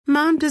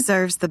Mom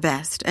deserves the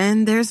best,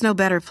 and there's no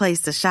better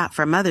place to shop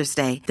for Mother's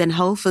Day than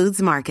Whole Foods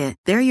Market.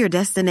 They're your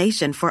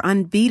destination for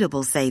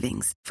unbeatable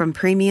savings, from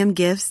premium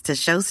gifts to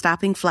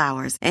show-stopping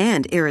flowers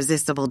and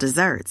irresistible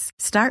desserts.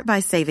 Start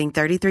by saving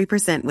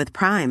 33% with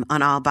Prime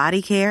on all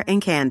body care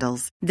and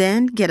candles.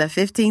 Then get a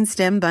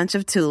 15-stem bunch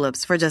of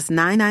tulips for just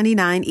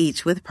 $9.99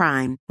 each with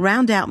Prime.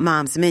 Round out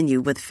Mom's menu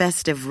with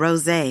festive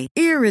rosé,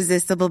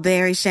 irresistible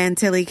berry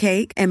chantilly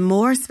cake, and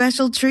more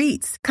special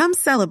treats. Come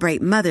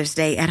celebrate Mother's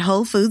Day at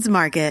Whole Foods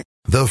Market.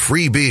 The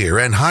Free Beer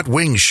and Hot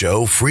Wings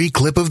Show free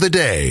clip of the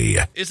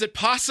day. Is it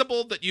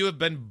possible that you have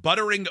been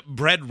buttering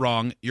bread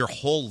wrong your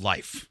whole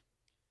life?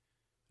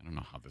 I don't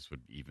know how this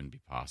would even be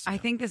possible. I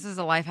think this is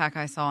a life hack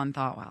I saw and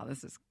thought, wow,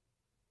 this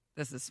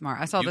is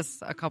smart. I saw this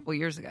a couple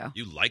years ago.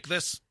 You like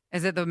this?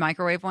 Is it the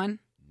microwave one?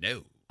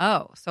 No.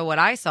 Oh, so what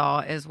I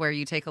saw is where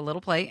you take a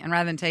little plate, and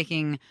rather than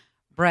taking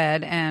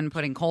bread and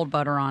putting cold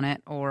butter on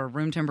it or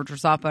room temperature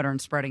soft butter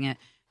and spreading it,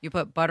 you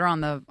put butter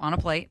on a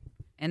plate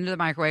into the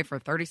microwave for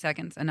 30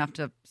 seconds, enough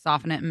to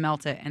soften it and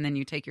melt it, and then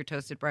you take your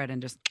toasted bread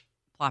and just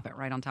plop it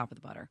right on top of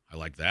the butter. I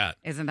like that.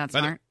 Isn't that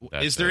smart?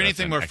 Is there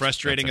anything more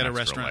frustrating at a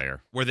restaurant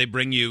where they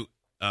bring you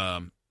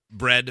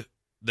bread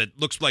that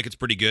looks like it's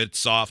pretty good,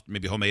 soft,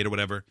 maybe homemade or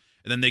whatever,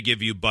 and then they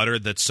give you butter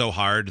that's so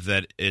hard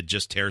that it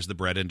just tears the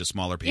bread into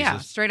smaller pieces? Yeah,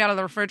 straight out of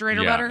the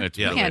refrigerator butter? You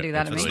can't do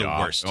that to me. It's the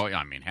worst. Oh, yeah,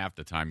 I mean, half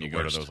the time you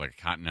go to those like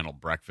continental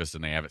breakfasts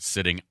and they have it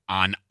sitting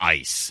on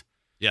ice.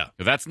 Yeah.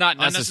 That's not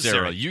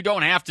necessary. You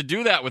don't have to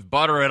do that with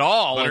butter at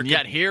all, and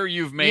yet here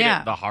you've made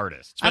it the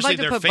hardest. I'd like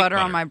to put butter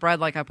on my bread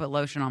like I put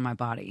lotion on my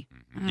body.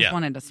 I just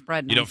wanted to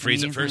spread. You don't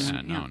freeze it first?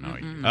 No.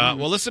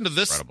 Well, listen to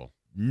this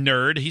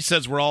nerd. He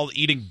says we're all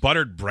eating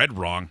buttered bread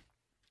wrong.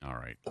 All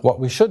right.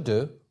 What we should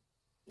do,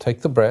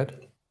 take the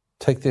bread,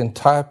 take the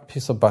entire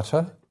piece of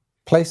butter,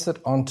 place it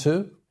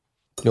onto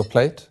your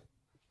plate.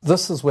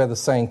 This is where the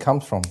saying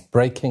comes from,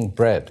 breaking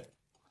bread.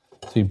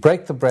 So you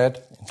break the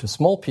bread into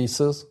small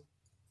pieces,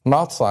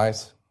 mouth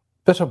size,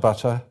 bit of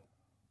butter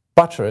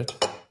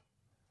it,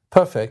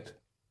 perfect,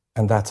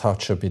 and that's how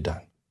it should be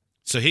done.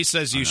 So he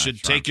says you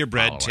should take your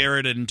bread, tear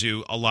it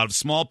into a lot of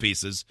small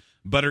pieces,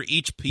 butter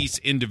each piece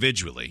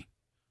individually,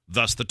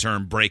 thus the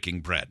term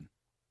breaking bread.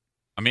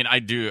 I mean, I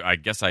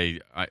guess I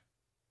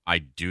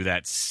do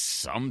that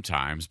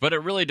sometimes, but it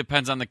really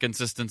depends on the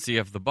consistency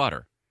of the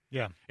butter.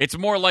 Yeah. It's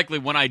more likely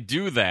when I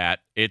do that,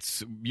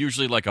 it's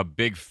usually like a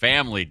big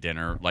family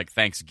dinner, like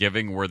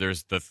Thanksgiving, where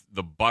there's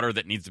the butter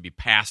that needs to be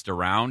passed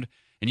around,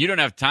 and you don't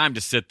have time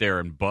to sit there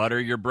and butter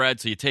your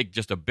bread, so you take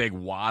just a big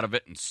wad of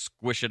it and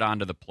squish it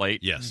onto the plate.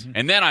 Yes. Mm-hmm.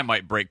 And then I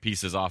might break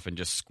pieces off and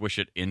just squish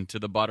it into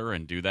the butter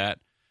and do that.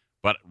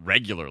 But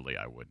regularly,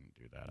 I wouldn't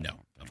do that.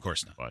 No, of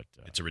course not. But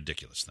it's a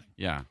ridiculous thing.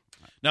 Yeah.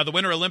 Now, the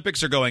Winter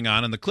Olympics are going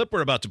on, and the clip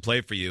we're about to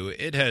play for you,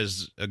 it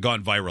has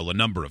gone viral a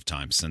number of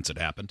times since it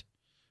happened.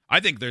 I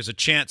think there's a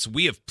chance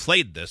we have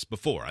played this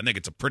before. I think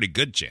it's a pretty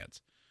good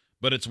chance,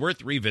 but it's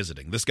worth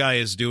revisiting. This guy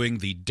is doing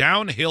the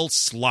downhill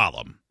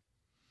slalom,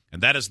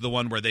 and that is the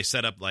one where they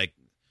set up like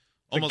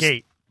almost the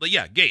gate.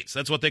 Yeah, gates.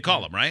 That's what they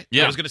call them, right?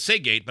 Yeah. I was going to say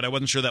gate, but I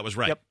wasn't sure that was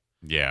right. Yep.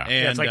 Yeah.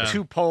 And, it's like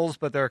two poles,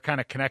 but they're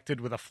kind of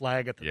connected with a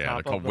flag at the top. Yeah,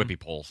 they're called whippy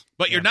poles.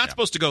 But you're not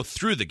supposed to go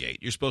through the gate.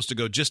 You're supposed to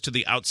go just to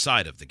the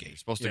outside of the gate. You're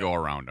supposed to go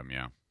around them,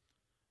 yeah.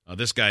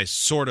 This guy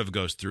sort of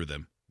goes through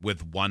them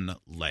with one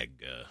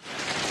leg.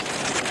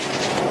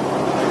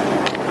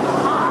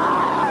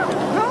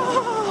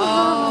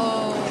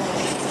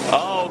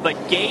 Oh, the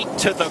gate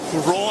to the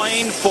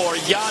groin for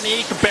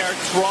Yannick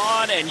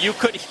Bertrand, and you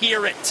could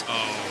hear it.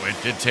 Oh,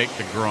 it did take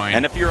the groin.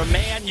 And if you're a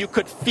man, you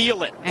could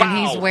feel it. And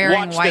he's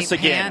wearing watch white this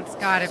again. pants.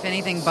 God, if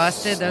anything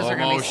busted, those are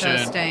going to be so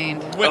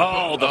stained.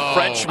 The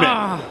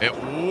Frenchman. It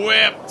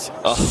whipped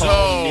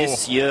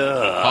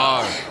monsieur.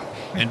 hard.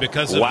 And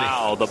because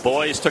of the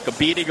boys took a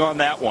beating on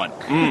that one.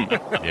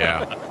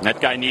 Yeah.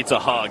 That guy needs a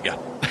hug.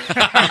 Oh,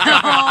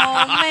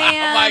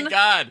 man. Oh, my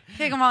God.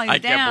 Kick him while he's I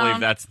down. can't believe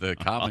that's the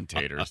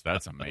commentators.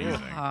 That's amazing.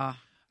 I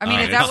mean,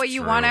 is that what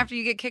you want after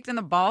you get kicked in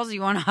the balls?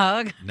 You want a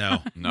hug? No.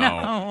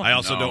 I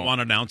also don't want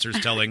announcers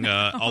telling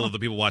all of the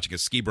people watching a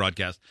ski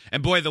broadcast.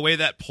 And boy, the way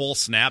that pole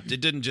snapped,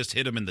 it didn't just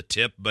hit him in the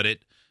tip, but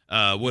it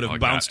would have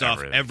bounced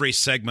off every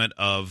segment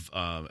of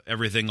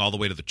everything all the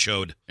way to the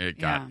chode. It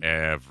got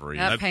everything.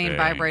 That pain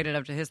vibrated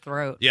up to his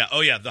throat. Yeah.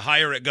 Oh, yeah. The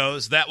higher it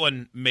goes, that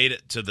one made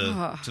it to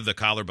the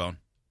collarbone.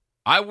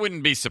 I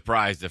wouldn't be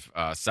surprised if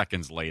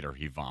seconds later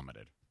he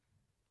vomited.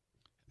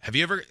 Have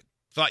you ever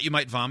thought you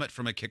might vomit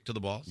from a kick to the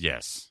balls?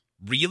 Yes.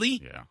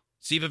 Really? Yeah.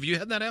 Steve, have you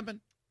had that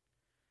happen?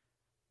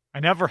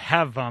 I never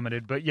have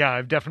vomited, but yeah,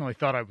 I've definitely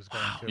thought I was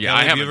going to.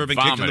 Yeah, have you ever been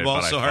kicked in the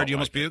balls so hard you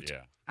almost puked?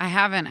 Yeah. I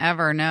haven't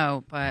ever,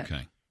 no, but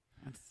okay.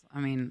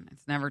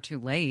 It's never too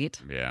late.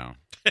 Yeah.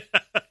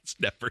 It's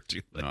never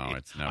too late. No,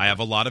 it's never. I have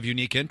a lot of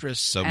unique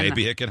interests, so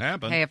maybe it can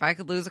happen. Hey, if I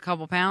could lose a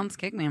couple pounds,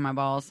 kick me in my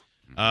balls.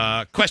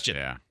 Question.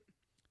 Yeah.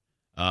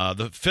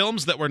 The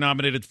films that were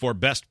nominated for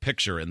Best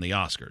Picture in the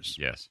Oscars.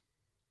 Yes.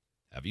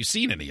 Have you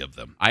seen any of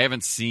them? I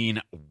haven't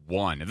seen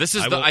one.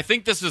 I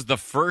think this is the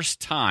first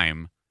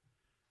time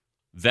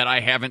that I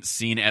haven't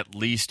seen at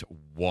least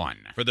one.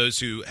 For those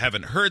who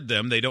haven't heard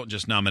them, they don't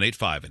just nominate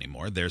 5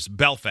 anymore. There's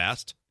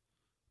Belfast,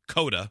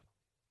 Coda,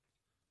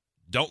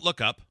 Don't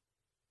Look Up.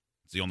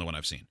 It's the only one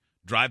I've seen.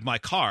 Drive My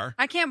Car.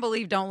 I can't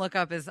believe Don't Look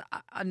Up is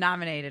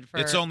nominated for.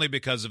 It's only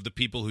because of the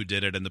people who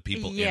did it and the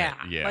people in yeah.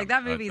 it. Yeah, like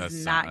that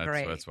movie's not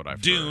great. That's what I've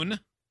heard. Dune,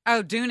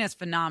 Oh, Dune is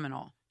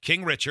phenomenal.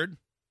 King Richard,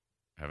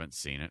 Haven't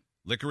seen it.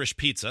 Licorice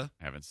Pizza.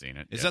 Haven't seen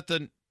it. Is yet. that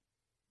the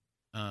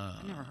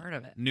I've never heard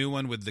of it. new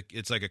one with the?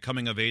 It's like a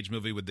coming of age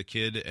movie with the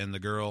kid and the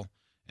girl.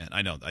 And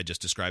I know I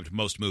just described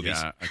most movies.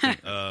 Yeah, I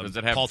think, does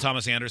it have Paul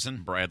Thomas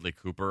Anderson? Bradley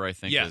Cooper, I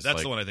think. Yeah, is that's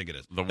like the one I think it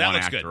is. The that one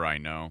looks actor good. I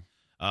know.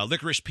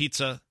 Licorice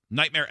Pizza,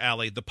 Nightmare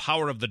Alley, The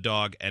Power of the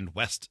Dog, and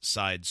West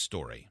Side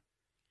Story.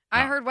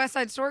 I heard West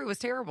Side Story was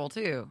terrible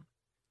too.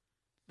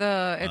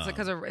 It's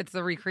because it's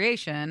the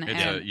recreation,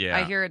 and yeah.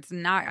 I hear it's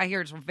not. I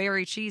hear it's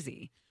very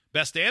cheesy.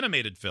 Best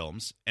Animated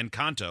Films,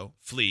 Encanto,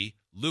 Flea,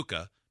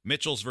 Luca,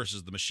 Mitchell's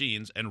vs. the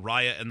Machines, and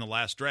Raya and the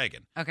Last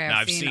Dragon. Okay, now,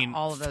 I've seen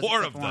all of those 4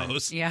 except of one.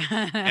 those.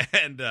 Yeah.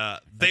 And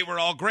they were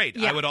all great.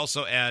 Yeah. I would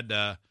also add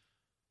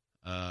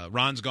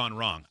Ron's Gone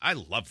Wrong. I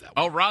love that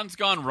one. Oh, Ron's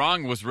Gone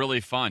Wrong was really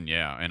fun,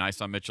 yeah. And I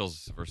saw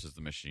Mitchell's versus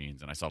the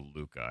Machines, and I saw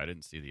Luca. I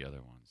didn't see the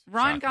other ones.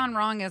 Ron Shocking. Gone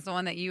Wrong is the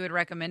one that you had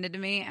recommended to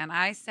me, and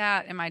I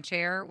sat in my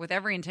chair with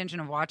every intention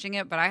of watching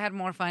it, but I had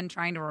more fun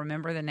trying to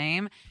remember the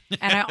name,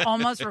 and I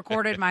almost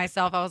recorded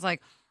myself. I was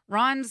like,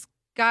 Ron's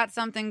got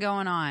something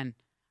going on.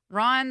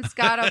 Ron's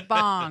got a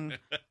bong.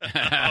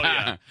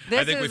 Yeah.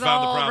 This I think we is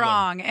found the all problem.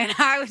 wrong. And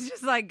I was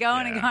just like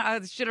going and Yeah.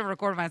 going. I should have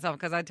recorded myself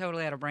because I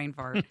totally had a brain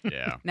fart.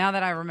 Yeah. Now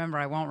that I remember,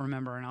 I won't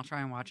remember, and I'll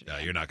try and watch it. No,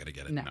 you're not going to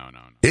get it. No. No.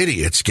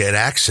 Idiots get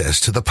access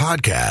to the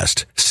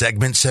podcast,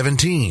 segment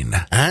 17,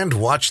 and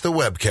watch the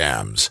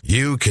webcams.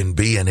 You can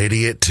be an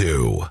idiot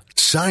too.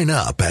 Sign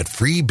up at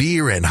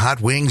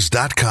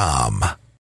freebeerandhotwings.com.